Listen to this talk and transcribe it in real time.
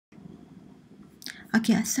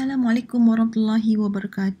Okay, Assalamualaikum warahmatullahi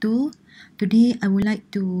wabarakatuh. Today, I would like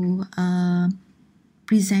to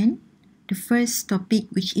present the first topic,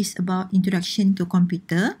 which is about introduction to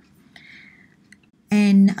computer.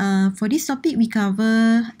 And for this topic, we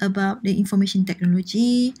cover about the information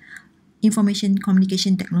technology, information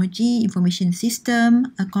communication technology, information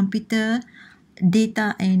system, a computer,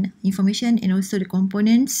 data and information, and also the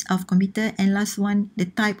components of computer, and last one, the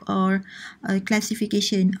type or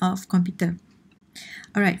classification of computer.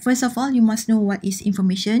 Alright, first of all, you must know what is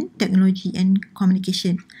information, technology, and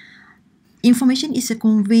communication. Information is a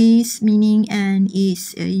conveys meaning and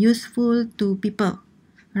is useful to people.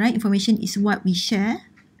 Alright, information is what we share.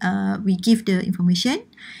 We give the information,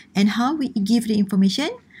 and how we give the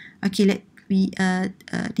information. Okay, let we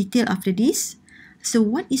detail after this. So,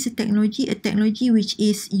 what is a technology? A technology which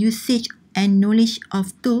is usage and knowledge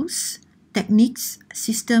of tools, techniques,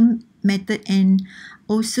 system, method, and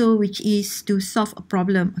also which is to solve a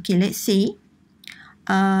problem. Okay, let's say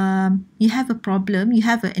you have a problem, you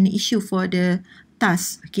have an issue for the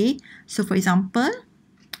task. Okay, so for example,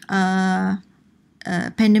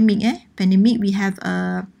 pandemic, we have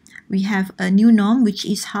a new norm, which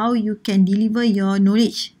is how you can deliver your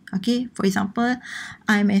knowledge. Okay, for example,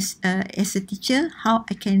 I'm as a teacher, how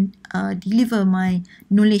I can deliver my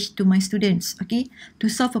knowledge to my students. Okay, to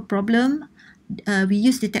solve a problem, we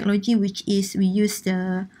use the technology, which is we use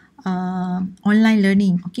the online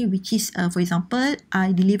learning. Okay, which is for example,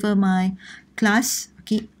 I deliver my class,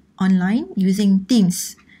 okay, online using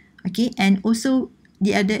Teams. Okay, and also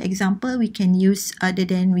the other example we can use, other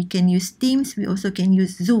than we can use Teams, we also can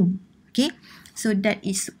use Zoom. Okay, so that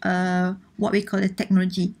is what we call a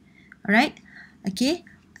technology. Alright, okay,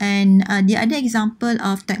 and the other example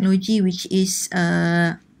of technology, which is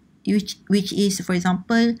for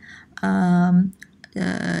example,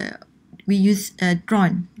 we use a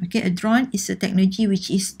drone. Okay, a drone is a technology which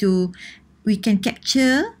is we can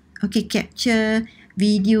capture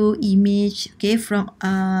video, image, okay, from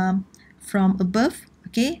above,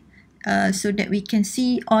 okay, so that we can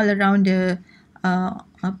see all around the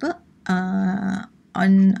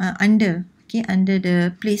under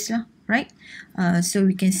the place lah, right? So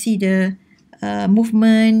we can see the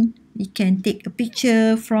movement. We can take a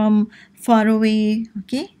picture from far away.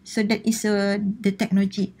 Okay, so that is the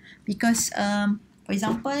technology. Because for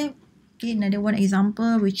example, okay, another one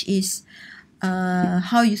example, which is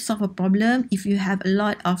how you solve a problem if you have a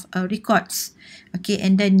lot of records. Okay,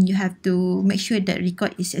 and then you have to make sure that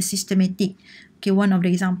record is systematic. Okay, one of the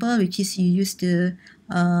example, which is you use the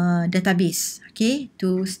database, okay,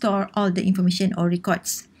 to store all the information or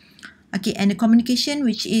records. Okay, and the communication,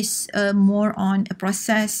 which is more on a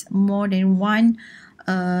process, more than one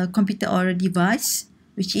computer or a device,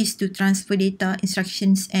 which is to transfer data,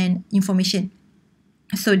 instructions, and information.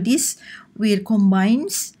 So this will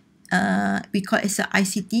combines, we call it as a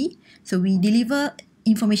ICT. So we deliver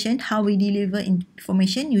information, how we deliver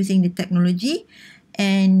information using the technology,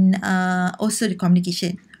 and also the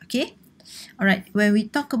communication. Okay. Alright, when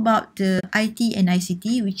we talk about the IT and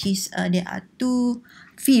ICT, which is there are two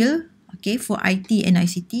field, okay, for IT and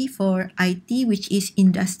ICT. For IT, which is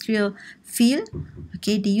industrial field,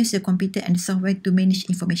 okay, they use the computer and the software to manage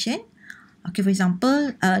information. Okay, for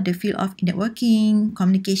example, the field of networking,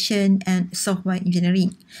 communication, and software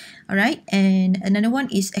engineering. Alright, and another one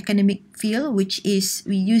is academic field, which is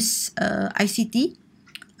we use ICT,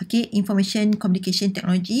 okay, information communication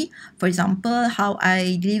technology. For example, how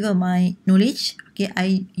I deliver my knowledge. Okay,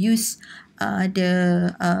 I use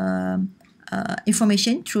the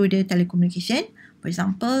information through the telecommunication. For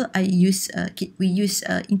example, we use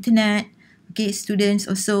internet. Okay, students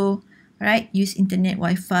also, right, use internet,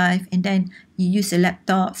 Wi-Fi, and then you use a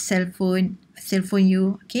laptop, cell phone,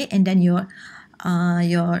 okay, and then your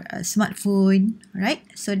smartphone, right?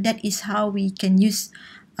 So that is how we can use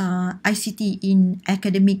ICT in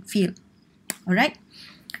academic field. Alright,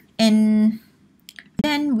 and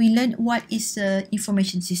then we learn what is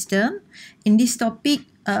information system. In this topic,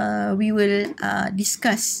 we will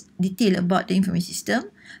discuss detail about the information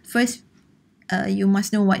system. First, you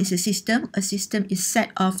must know what is a system. A system is set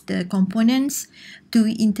of the components to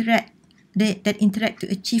interact that interact to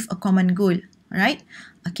achieve a common goal. Right?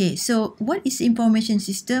 Okay, so what is information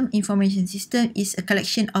system? Information system is a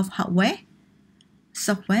collection of hardware,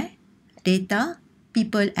 software, data,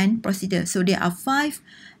 people, and procedure. So there are 5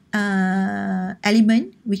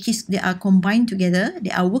 elements, which is they are combined together,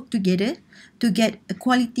 they are work together to get a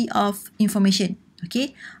quality of information.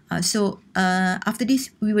 Okay, so after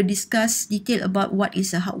this we will discuss detail about what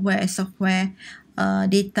is a hardware, software,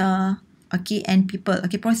 data, okay, and people.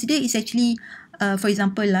 Okay, procedure is actually for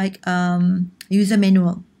example like user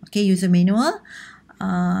manual. Okay, user manual.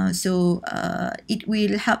 It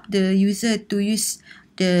will help the user to use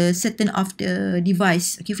the certain of the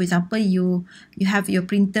device. Okay, for example, you have your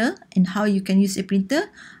printer, and how you can use a printer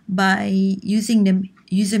by using the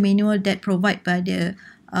user manual that provide by the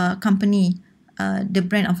company, the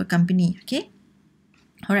brand of a company. Okay.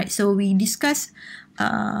 Alright, so we discuss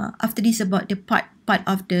after this about the part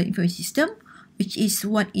of the information system, which is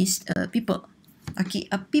what is people. Okay,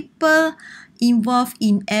 a people involved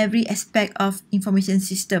in every aspect of information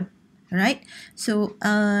system. Right, so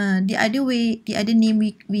the other name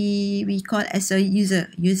we call as a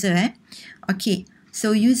user. Okay,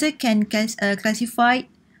 so user can classify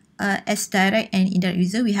as direct and indirect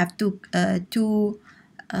user. We have two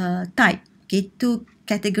type. Okay, two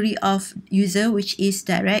category of user, which is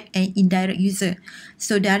direct and indirect user.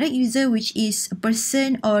 So direct user, which is a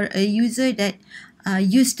person or a user that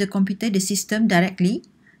use the computer, the system directly,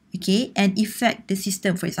 okay, and affect the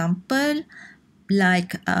system. For example,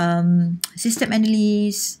 like system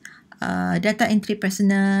analysts, data entry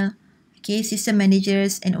personnel, okay, system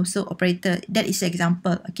managers, and also operator. That is an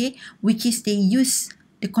example, okay, which is they use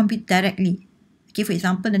the computer directly. Okay, for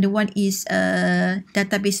example, another one is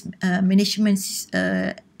database management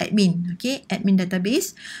admin. Okay, admin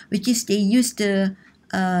database, which is they use the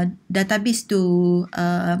database to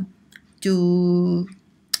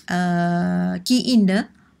key in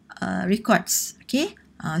the records. Okay,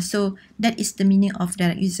 so that is the meaning of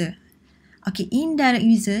direct user. Okay, indirect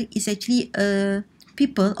user is actually a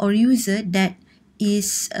people or user that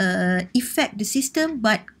is affect the system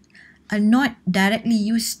but not directly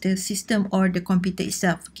use the system or the computer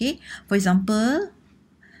itself. Okay, for example,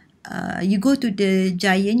 you go to the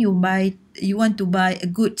Giant, you want to buy a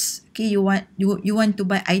goods. Okay, you want to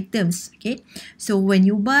buy items. Okay, so when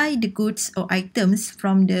you buy the goods or items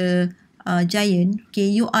from the Giant,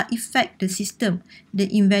 okay, you are affect the system,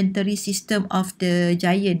 the inventory system of the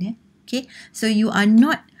Giant. Okay, so you are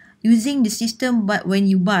not using the system, but when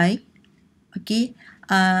you buy, okay,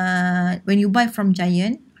 when you buy from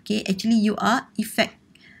Giant, okay, actually you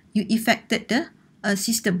affected the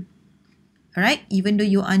system. Alright, even though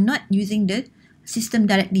you are not using the system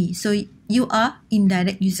directly, so you are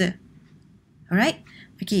indirect user. Alright,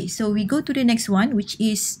 okay, so we go to the next one, which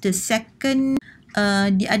is the second,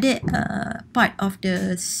 the other part of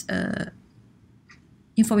the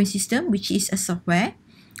information system, which is a software.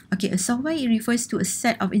 Okay, a software, it refers to a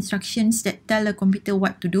set of instructions that tell a computer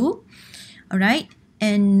what to do. Alright,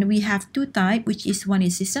 and we have two types, which is one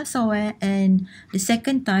is system software and the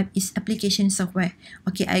second type is application software.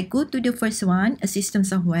 Okay, I go to the first one, a system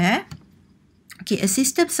software. Okay, a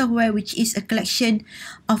system software, which is a collection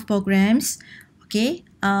of programs, okay,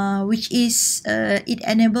 which is it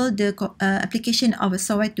enable the application of a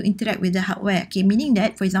software to interact with the hardware. Okay, meaning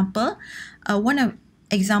that, for example, one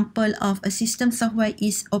example of a system software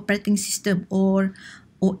is operating system or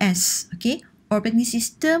OS. Okay, operating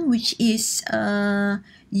system, which is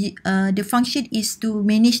the function is to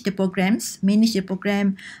manage the program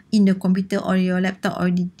in the computer or your laptop or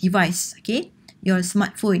the device. Okay, your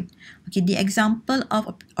smartphone. Okay, the example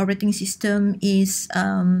of operating system is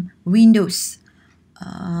Windows,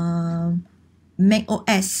 Mac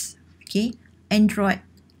OS, okay, Android,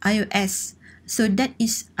 iOS. So that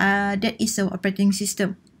is an operating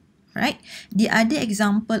system. Right. The other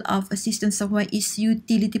example of a system software is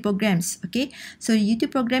utility programs. Okay, so utility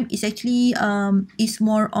program is actually is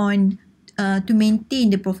more on to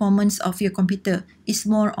maintain the performance of your computer. It's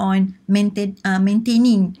more on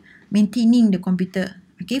maintaining the computer.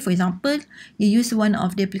 Okay, for example, you use one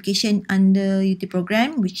of the application under utility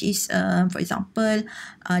program, which is for example,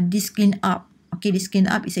 disk clean up. Okay, disk clean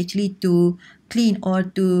up is actually to clean or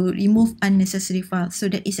to remove unnecessary files. So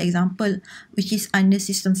that is example which is under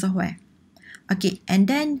system software. Okay, and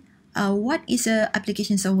then what is a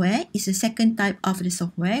application software? Is a second type of the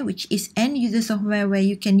software, which is end user software, where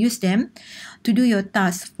you can use them to do your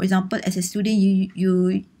tasks. For example, as a student, you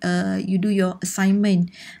do your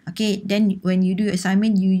assignment. Okay, then when you do your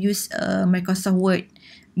assignment, you use Microsoft Word.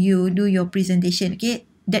 You do your presentation. Okay,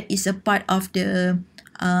 that is a part of the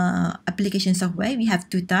application software. We have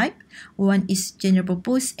two types. One is general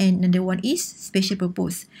purpose and another one is special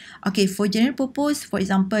purpose. Okay, for general purpose, for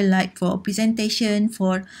example, like for presentation,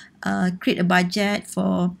 for create a budget,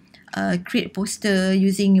 for create a poster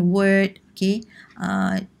using Word, okay,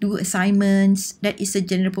 do assignments, that is a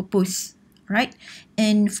general purpose, right?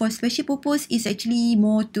 And for special purpose is actually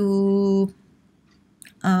more to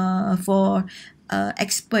for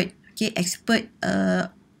expert, okay, expert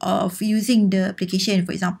of using the application.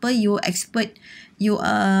 For example, you expert, you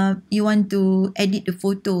want to edit the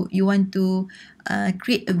photo, you want to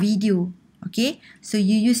create a video, Okay, so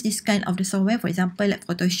you use this kind of the software, for example, like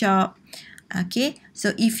Photoshop. Okay,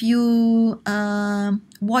 so if you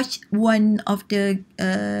watch one of the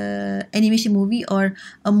animation movie or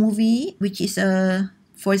a movie which is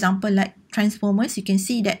for example like Transformers, you can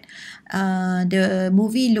see that the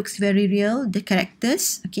movie looks very real, the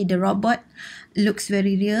characters, okay, the robot looks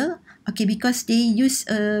very real, okay, because they use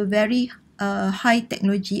a very high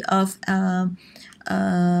technology of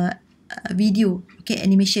video, okay,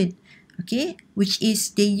 animation, okay, which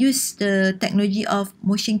is they use the technology of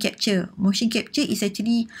motion capture. Motion capture is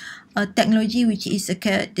actually a technology which is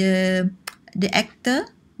the actor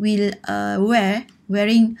will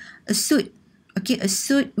wearing a suit, okay, a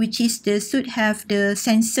suit which is the suit have the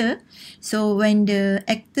sensor, so when the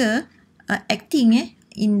actor acting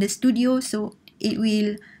in the studio, so it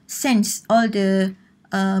will sense all the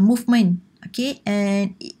movement, okay,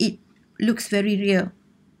 and it looks very real.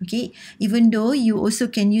 Okay, even though you also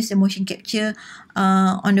can use the motion capture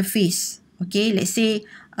on the face. Okay, let's say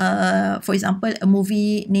for example a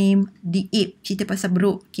movie named The Ape, cerita pasal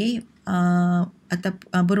beruk, okay, atau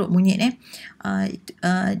beruk monyet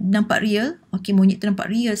nampak real, okay, monyet tu nampak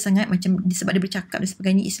real sangat, macam sebab dia bercakap dan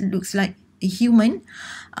sebagainya, it looks like a human,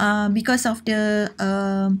 because of the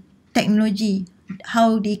technology,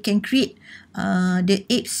 how they can create the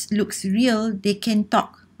apes looks real, they can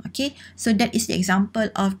talk. Okay, so that is the example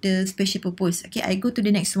of the special purpose. Okay, I go to the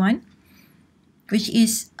next one, which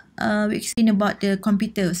is we explain about the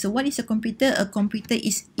computer. So what is a computer? A computer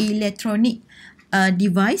is electronic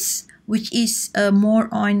device which is more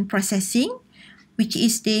on processing, which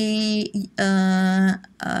is they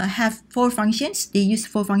have 4 functions. They use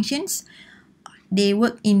 4 functions. They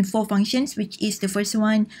work in 4 functions, which is the first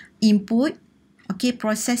one, input, okay,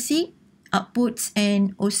 processing, outputs,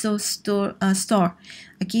 and also store.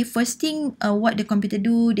 Okay, first thing, what the computer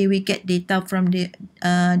do, they will get data from the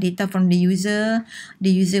user.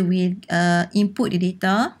 The user will input the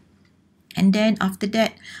data, and then after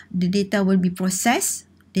that the data will be processed.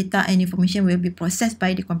 Data and information will be processed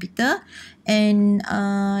by the computer, and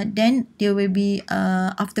then there will be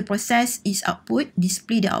after process is output,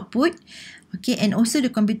 display the output. Okay, and also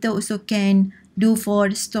the computer also can do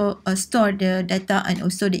for store the data and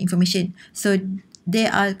also the information. So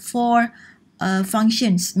there are 4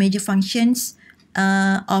 functions, major functions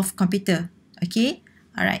of computer. Okay,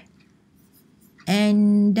 alright.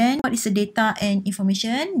 And then what is the data and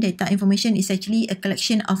information? Data information is actually a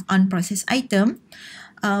collection of unprocessed item,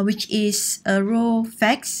 which is raw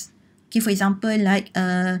facts. Okay, for example, like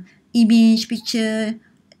image, picture,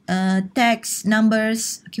 text,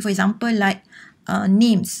 numbers. Okay, for example, like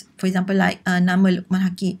names. For example, like nama Luqman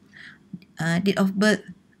Hakim, date of birth.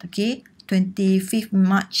 Okay, 25th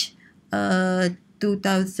March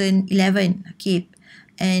 2011. Okay,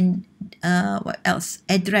 and what else?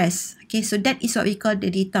 Address. Okay, so that is what we call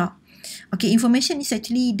the data. Okay, information is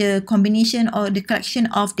actually the combination or the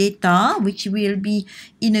collection of data which will be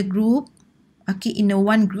in a group, okay, in a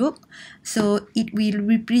one group, so it will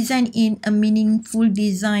represent in a meaningful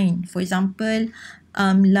design. For example,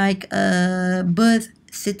 like a birth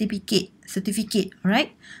certificate,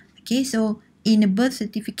 right? Okay, so in a birth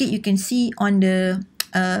certificate, you can see on the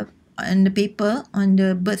paper, on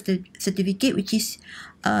the birth certificate, which is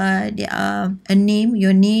there are a name,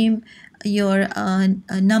 your name, your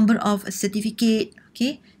number of certificate,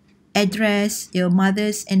 okay, address, your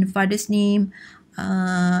mother's and father's name,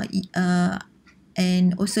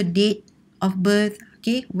 and also date of birth,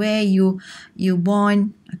 okay, where you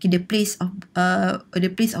born, okay, the place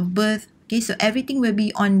of birth, okay, so everything will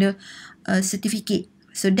be on the certificate.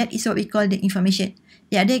 So that is what we call the information.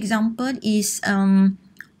 The other example is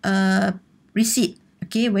receipt.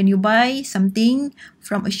 Okay, when you buy something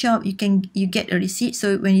from a shop, you get a receipt.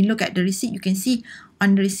 So when you look at the receipt, you can see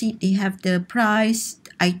on the receipt they have the price,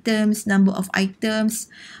 items, number of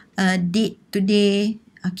items, date today,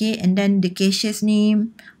 okay, and then the cashier's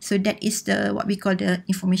name. So that is the what we call the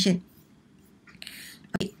information.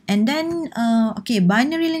 Okay, and then okay,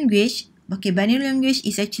 binary language. Okay, binary language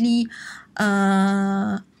is actually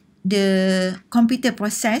the computer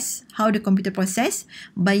process, how the computer process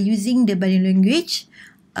by using the binary language,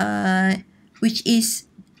 which is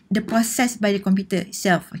the process by the computer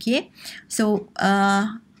itself. Okay, so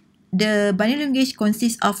the binary language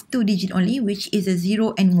consists of 2 digits only, which is a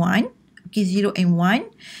 0 and 1. Okay, 0 and 1,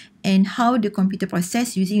 and how the computer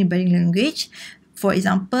process using the binary language. For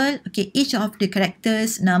example, okay, each of the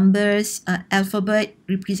characters, numbers, alphabet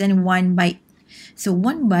represent 1 byte. So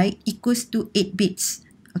 1 byte equals to 8 bits.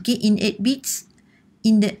 Okay, in 8 bits,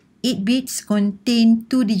 in the 8 bits contain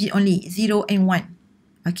 2 digits only, 0 and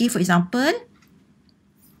 1. Okay, for example,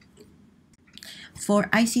 for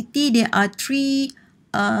ICT, there are three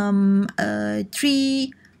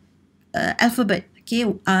alphabet. Okay,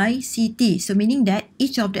 ICT. So meaning that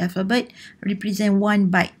each of the alphabet represent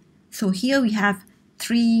 1 byte. So here we have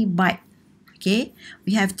 3 byte. Okay,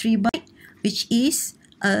 we have 3 byte, which is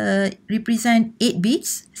represent 8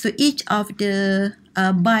 bits. So each of the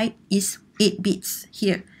byte is 8 bits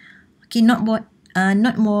here. Okay, not more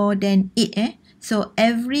than 8. So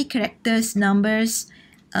every characters, numbers,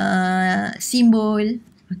 symbol,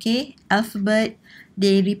 okay, alphabet,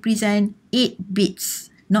 they represent 8 bits,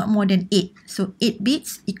 not more than 8. So 8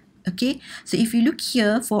 bits, okay. So if you look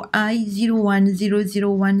here for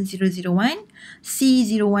I01001001,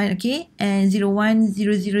 C01, okay, and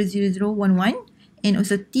 01000011, and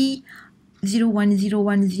also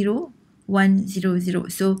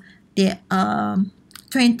T01010100. So there are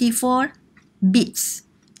 24 bits.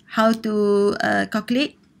 How to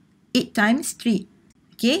calculate? 8 times 3.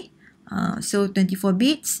 Okay, so 24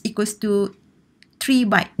 bits equals to 3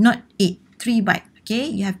 byte, not 8, 3 byte. Okay,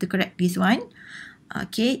 you have to correct this one.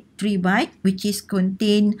 Okay, 3 byte, which is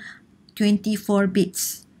contain 24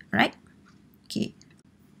 bits, right? Okay.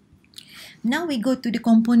 Now we go to the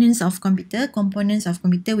components of computer. Components of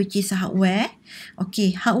computer, which is hardware.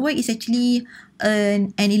 Okay, hardware is actually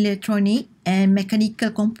an electronic and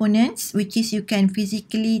mechanical components, which is you can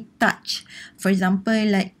physically touch. For example,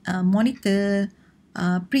 like monitor,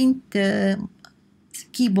 printer,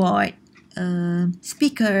 keyboard,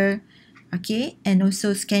 speaker, okay, and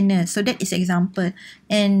also scanner. So that is example.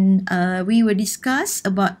 And we will discuss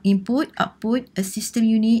about input, output, a system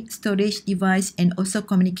unit, storage device, and also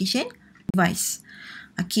communication device.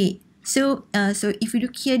 Okay, so if you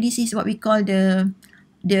look here, this is what we call the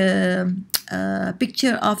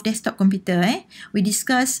picture of desktop computer. We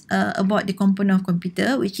discuss about the component of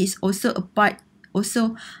computer, which is also a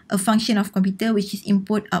function of computer, which is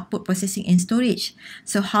input, output, processing, and storage.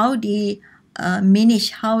 So how they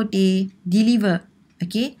manage, how they deliver,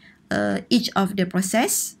 okay, each of the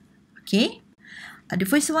process. Okay, the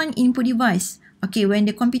first one, input device. Okay, when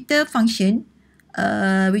the computer function,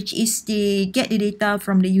 which is they get the data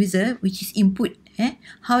from the user, which is input.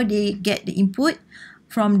 How they get the input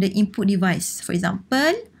from the input device. For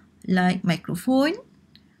example, like microphone,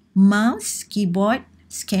 mouse, keyboard,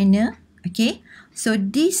 scanner. Okay, so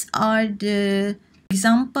these are the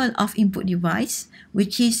example of input device,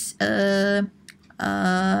 which is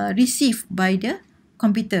received by the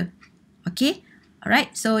computer. Okay,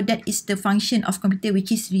 alright. So that is the function of computer,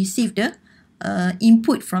 which is receive the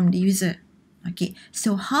input from the user. Okay,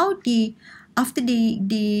 so how they, after they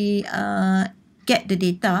get the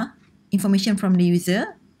data information from the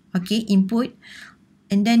user, okay, input,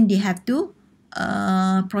 and then they have to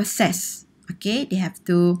process. Okay, they have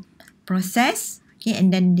to process, okay,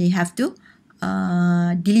 and then they have to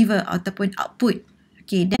deliver ataupun output.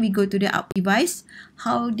 Okay, then we go to the output device.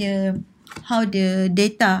 How the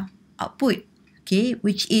data output, okay,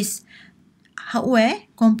 which is hardware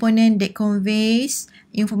component that conveys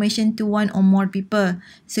information to one or more people.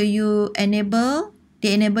 So they enable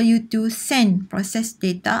you to process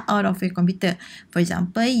data out of your computer. For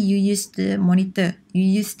example, you use the monitor, you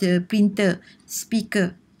use the printer,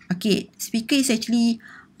 speaker. Okay, speaker is actually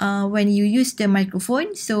when you use the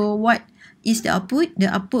microphone. So what is the output? The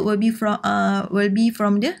output will be from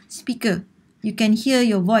the speaker. You can hear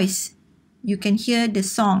your voice, you can hear the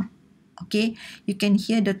song, okay, you can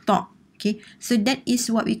hear the talk. Okay, so that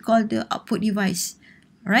is what we call the output device,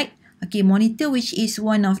 right? Okay, monitor, which is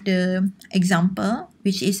one of the example,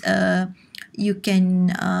 which is you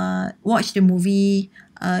can watch the movie,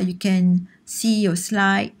 you can see your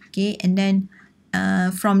slide, okay, and then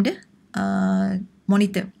from the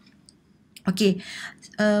monitor. Okay,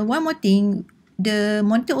 one more thing, the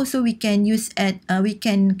monitor also we can use we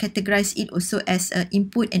can categorize it also as a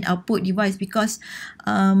input and output device, because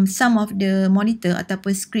some of the monitor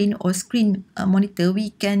ataupun screen or screen monitor, we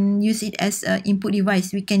can use it as a input device.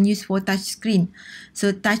 We can use for touch screen. So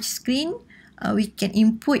touch screen, we can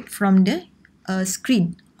input from the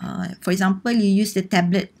screen. For example, you use the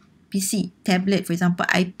tablet, PC, tablet, for example,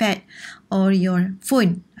 iPad or your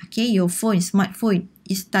phone. Okay, your phone, smartphone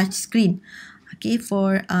is touch screen. Okay,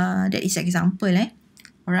 for that is example.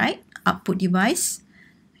 Alright, output device.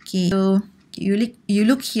 Okay, so you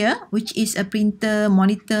look here, which is a printer,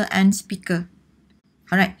 monitor, and speaker.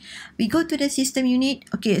 Alright, we go to the system unit.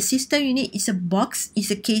 Okay, a system unit is a box, is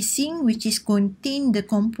a casing which is contain the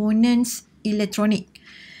components electronic.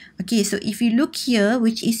 Okay, so if you look here,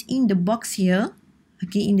 which is in the box here,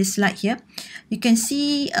 okay, in the slide here, you can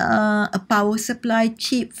see a power supply,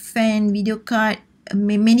 chip, fan, video card,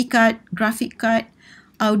 memory card, graphic card,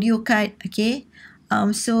 audio card, okay,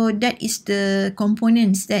 So that is the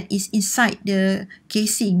components that is inside the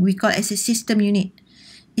casing. We call as a system unit.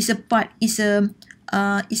 It's a part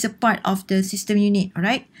of the system unit.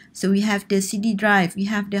 Alright. So we have the CD drive,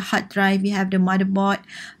 we have the hard drive, we have the motherboard,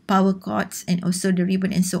 power cords, and also the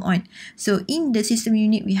ribbon and so on. So in the system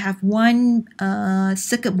unit, we have one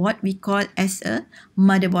circuit board we call as a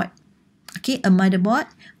motherboard. Okay, a motherboard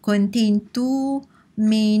contain two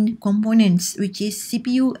main components, which is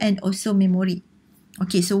CPU and also memory.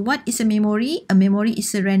 Okay, so what is a memory? A memory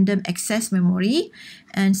is a random access memory,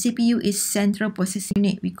 and CPU is central processing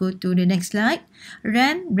unit. We go to the next slide.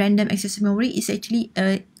 RAM, random access memory, is actually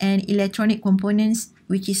an electronic components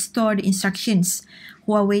which is store the instructions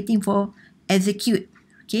who are waiting for execute.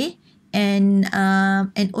 Okay, and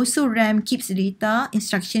also RAM keeps the data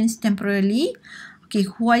instructions temporarily. Okay,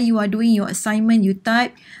 while you are doing your assignment, you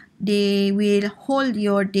type, they will hold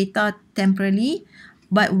your data temporarily.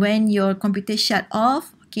 But when your computer shut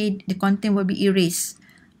off, okay, the content will be erased.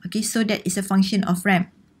 Okay, so that is a function of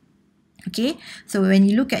RAM. Okay, so when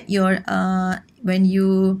you look at your, when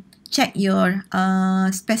you check your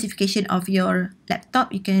specification of your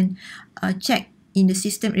laptop, you can check in the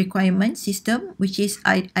system requirement system, which is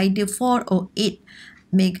either 4 or 8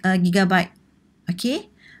 gigabyte.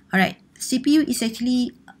 Okay, alright. CPU is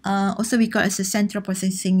actually also we call as a central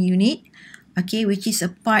processing unit. Okay, which is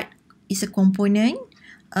a component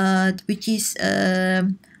which is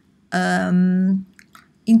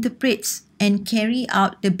interprets and carry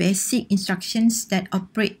out the basic instructions that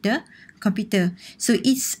operate the computer. So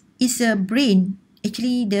it's a brain.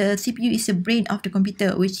 Actually, the CPU is a brain of the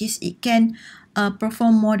computer, which is it can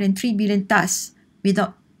perform more than 3 billion tasks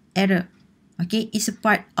without error. Okay, it's a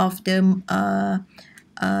part of the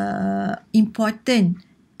important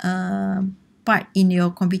part in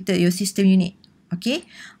your computer, your system unit. Okay,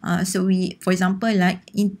 so for example, like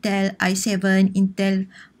Intel i7, Intel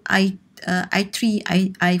i3,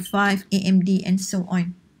 i5, AMD, and so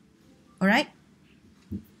on. Alright.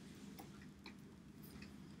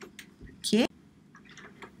 Okay.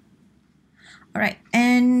 Alright,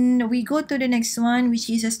 and we go to the next one, which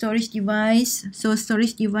is a storage device. So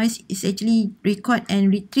storage device is actually record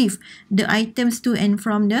and retrieve the items to and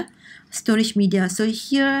from the storage media. So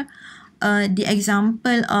here, the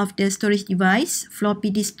example of the storage device: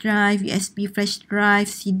 floppy disk drive, USB flash drive,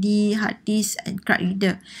 CD, hard disk, and card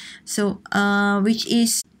reader. So which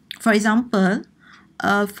is, for example,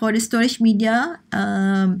 for the storage media,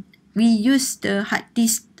 we use the hard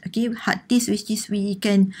disk. Okay, hard disk, which is we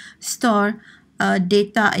can store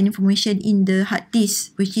data and information in the hard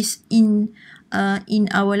disk, which is in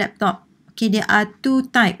our laptop. Okay, there are two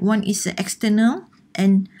types. One is external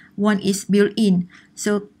and one is built-in.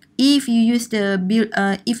 So if you use the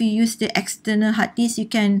external hard disk, you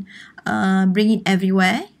can bring it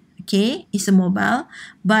everywhere. Okay, it's a mobile.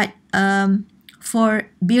 But for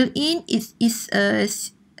built-in, it is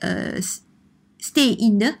stay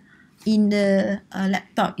in the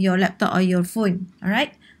laptop, your laptop or your phone.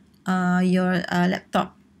 Alright, your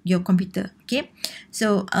laptop, your computer. Okay,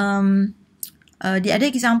 so the other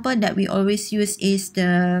example that we always use is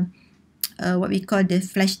the what we call the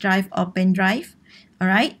flash drive or pen drive.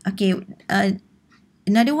 Alright, okay.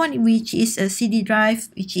 Another one which is a CD drive,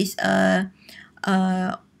 which is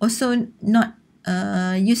also not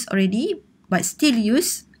used already, but still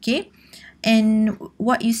used. Okay, and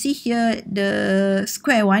what you see here, the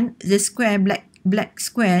square one, the square black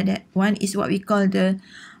square, that one is what we call the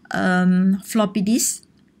floppy disk.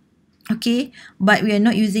 Okay, but we are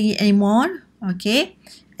not using it anymore. Okay,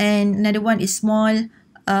 and another one is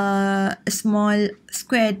a small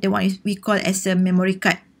square, the one we call as a memory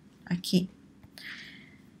card. Okay.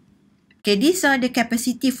 Okay, these are the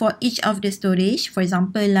capacity for each of the storage. For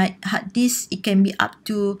example, like hard disk, it can be up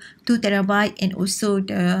to 2 terabyte, and also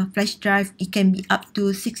the flash drive, it can be up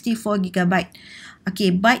to 64 gigabyte.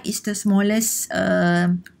 Okay, byte is the smallest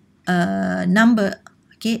number.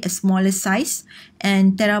 Okay, a smaller size,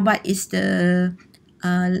 and terabyte is the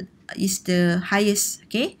highest.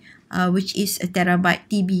 Okay, which is a terabyte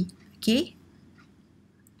TB. Okay.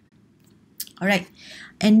 Alright,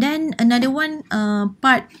 and then another one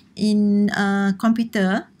part in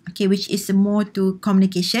computer, okay, which is more to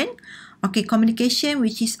communication. Okay, communication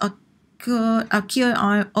which is occur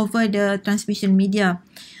over the transmission media.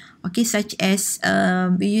 Okay, such as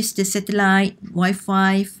we use the satellite,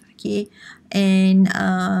 Wi-Fi. Okay, and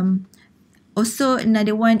also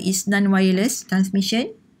another one is non-wireless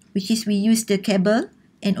transmission, which is we use the cable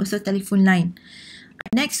and also telephone line.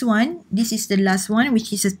 Next one, this is the last one,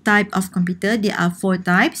 which is a type of computer. There are 4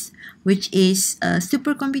 types, which is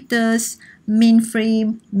supercomputers,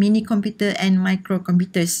 mainframe, mini computer, and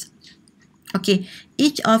microcomputers. Okay,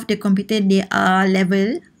 each of the computer, they are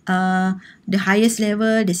level, the highest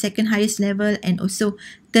level, the second highest level, and also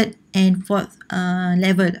third and fourth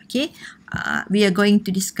level. Okay, we are going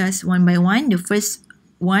to discuss one by one. The first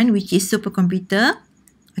one, which is supercomputer.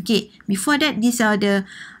 Okay, before that, these are the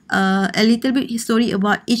a little bit history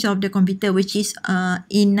about each of the computer, which is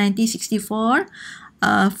in 1964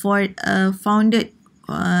 founded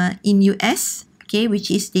in US. Okay,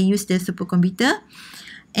 which is they use the supercomputer.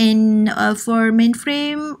 And for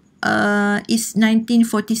mainframe is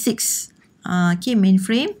 1946. Okay,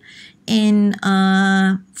 mainframe. And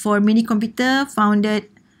for mini computer founded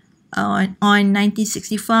on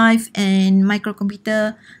 1965, and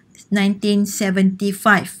microcomputer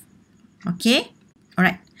 1975. Okay,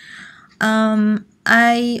 alright.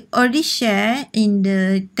 I already shared in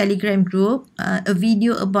the Telegram group a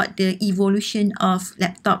video about the evolution of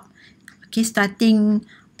laptop. Okay, starting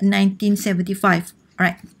 1975.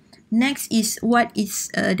 Alright. Next is what is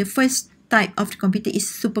the first type of computer is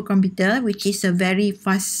supercomputer, which is a very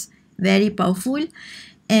fast, very powerful,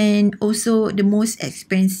 and also the most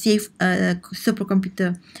expensive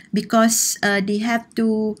supercomputer, because they have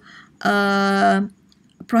to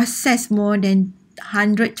process more than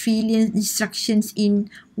 100 trillion instructions in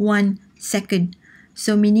 1 second.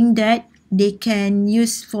 So meaning that they can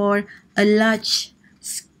use for a large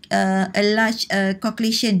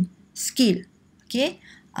calculation skill. Okay,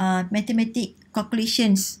 mathematic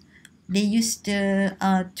calculations. They use the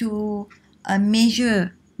to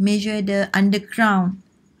measure the underground.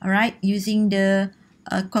 Alright, using the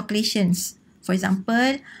calculations. For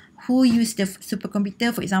example, who use the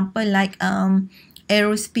supercomputer? For example, like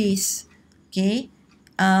aerospace. Okay,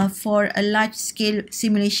 for a large scale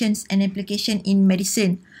simulations and application in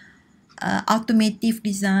medicine, automotive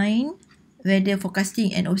design, weather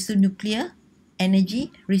forecasting, and also nuclear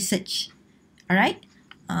energy research. Alright.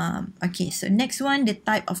 Okay, so next one, the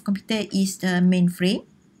type of computer is the mainframe.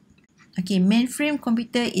 Okay, mainframe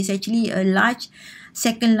computer is actually a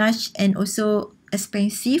second large and also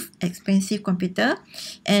expensive computer,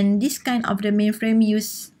 and this kind of the mainframe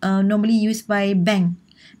normally used by bank,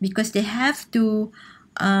 because they have to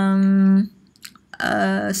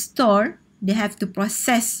store, they have to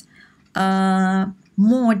process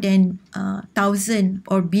more than 1,000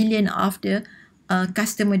 or billion of the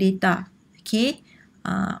customer data. Okay,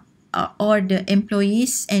 or the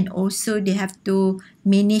employees, and also they have to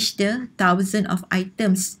manage the 1,000 of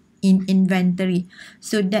items in inventory.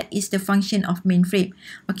 So that is the function of mainframe.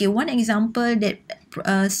 Okay, one example that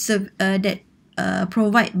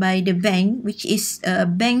provide by the bank, which is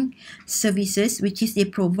bank services, which is they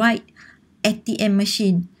provide ATM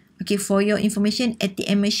machine. Okay, for your information,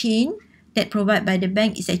 ATM machine that provide by the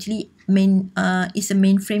bank is actually is a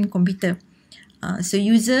mainframe computer. So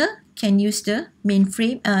user can use the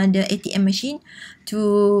mainframe, the ATM machine,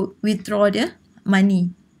 to withdraw the money,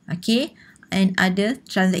 okay, and other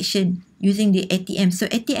transaction using the ATM. So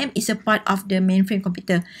ATM is a part of the mainframe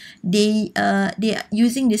computer. They are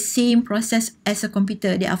using the same process as a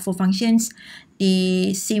computer. There are 4 functions.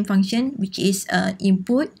 The same function, which is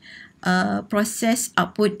input, process,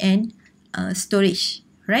 output, and storage.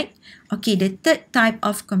 Right? Okay, the third type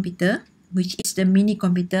of computer, which is the mini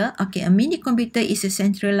computer. Okay, a mini computer is a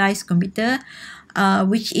centralized computer,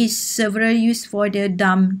 which is several used for the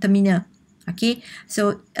dumb terminal. Okay,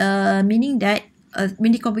 so meaning that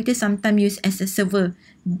mini computer sometimes used as a server.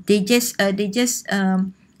 They just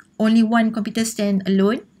only one computer stand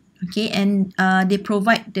alone. Okay, and they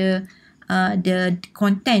provide the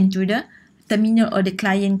content to the terminal or the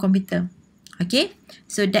client computer. Okay,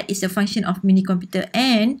 so that is the function of mini computer.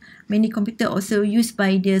 And mini computer also used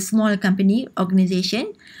by the small company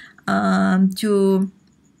organization to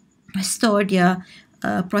store their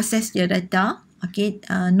process their data. Okay,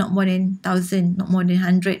 not more than 1,000, not more than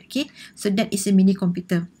 100. Okay, so that is a mini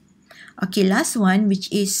computer. Okay, last one,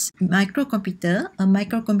 which is microcomputer. A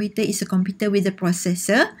microcomputer is a computer with a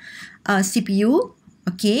processor, CPU.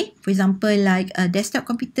 Okay, for example, like a desktop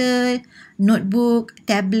computer, notebook,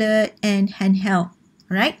 tablet, and handheld.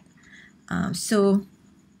 Right? So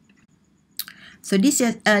this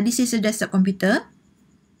is a desktop computer.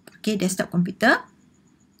 Okay, desktop computer.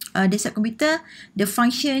 Desktop computer, the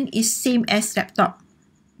function is same as laptop,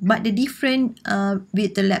 but the different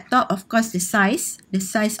with the laptop, of course, the size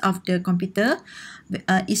of the computer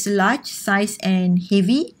is large size and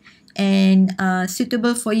heavy, and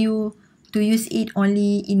suitable for you to use it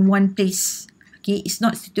only in one place. Okay, it's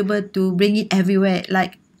not suitable to bring it everywhere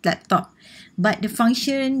like laptop, but the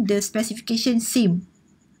function, the specification same.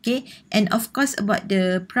 Okay, and of course about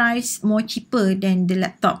the price more cheaper than the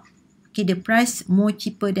laptop. Okay, the price more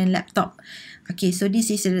cheaper than laptop. Okay, so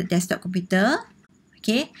this is a desktop computer.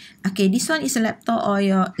 Okay, this one is a laptop or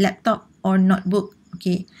your laptop or notebook.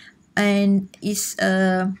 Okay, and it's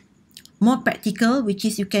more practical, which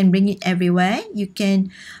is you can bring it everywhere. You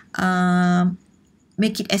can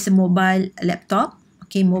make it as a mobile laptop.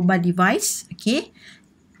 Okay, mobile device. Okay,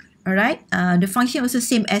 alright. The function also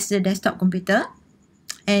same as the desktop computer,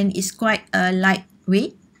 and it's quite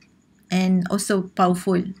lightweight and also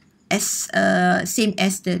powerful as same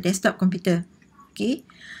as the desktop computer. Okay,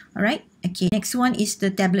 alright. Okay, next one is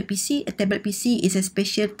the tablet PC. A tablet PC is a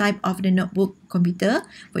special type of the notebook computer.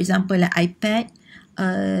 For example, like iPad,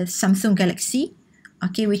 Samsung Galaxy.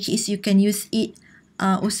 Okay, which is you can use it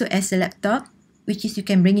also as a laptop, which is you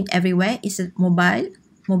can bring it everywhere. It's a mobile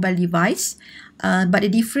device. But the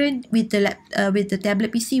different with the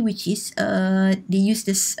tablet PC, which is they use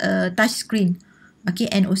this touch screen. Okay,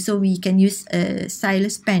 and also we can use a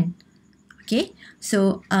stylus pen. Okay,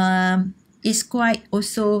 so it's quite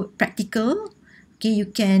also practical. Okay, you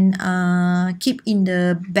can keep in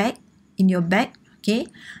the bag, in your bag. Okay,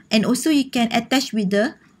 and also you can attach with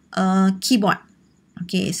the keyboard.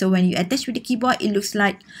 Okay, so when you attach with the keyboard, it looks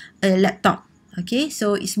like a laptop. Okay,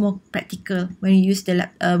 so it's more practical when you use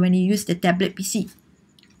the tablet PC.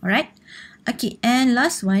 Alright. Okay, and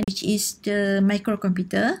last one, which is the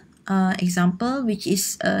microcomputer example, which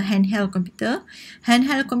is a handheld computer.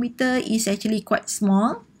 Handheld computer is actually quite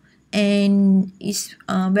small and is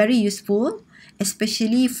very useful,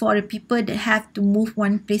 especially for the people that have to move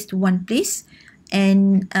one place to one place,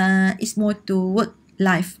 and it's more to work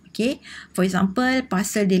life. Okay, for example,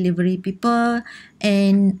 parcel delivery people,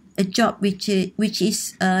 and a job which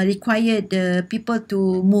is required the people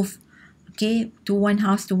to move, okay, to one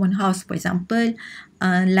house to one house. For example,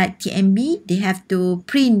 like TMB, they have to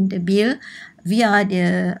print the bill via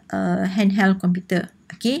the handheld computer.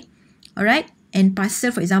 Okay, alright. And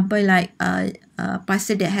parcel, for example, like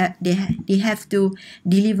parcel that they have to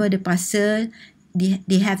deliver the parcel,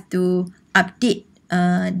 they have to update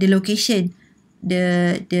the location,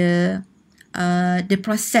 the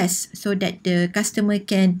process, so that the customer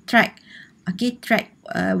can track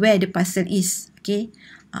where the parcel is. Okay,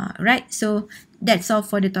 right. So that's all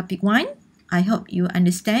for the topic 1. I hope you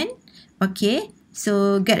understand. Okay,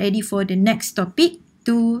 so get ready for the next topic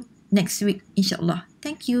 2 next week, inshallah.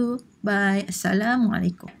 Thank you. Bye.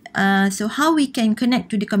 Assalamualaikum. So how we can connect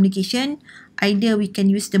to the communication? Either we can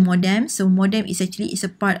use the modem. So modem is actually a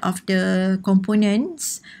part of the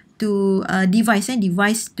components to device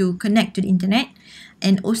to connect to the internet.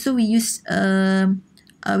 And also we use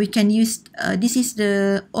we can use this is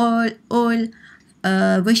the old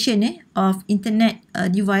version of internet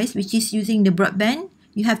device, which is using the broadband.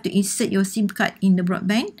 You have to insert your SIM card in the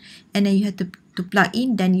broadband, and then you have to plug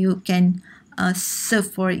in, then you can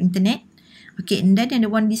surf for internet. Okay, and then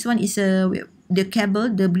this one is the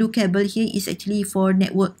cable, the blue cable here is actually for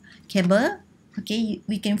network cable. Okay,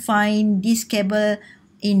 we can find this cable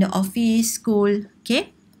in the office, school.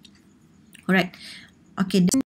 Okay, alright. Okay, then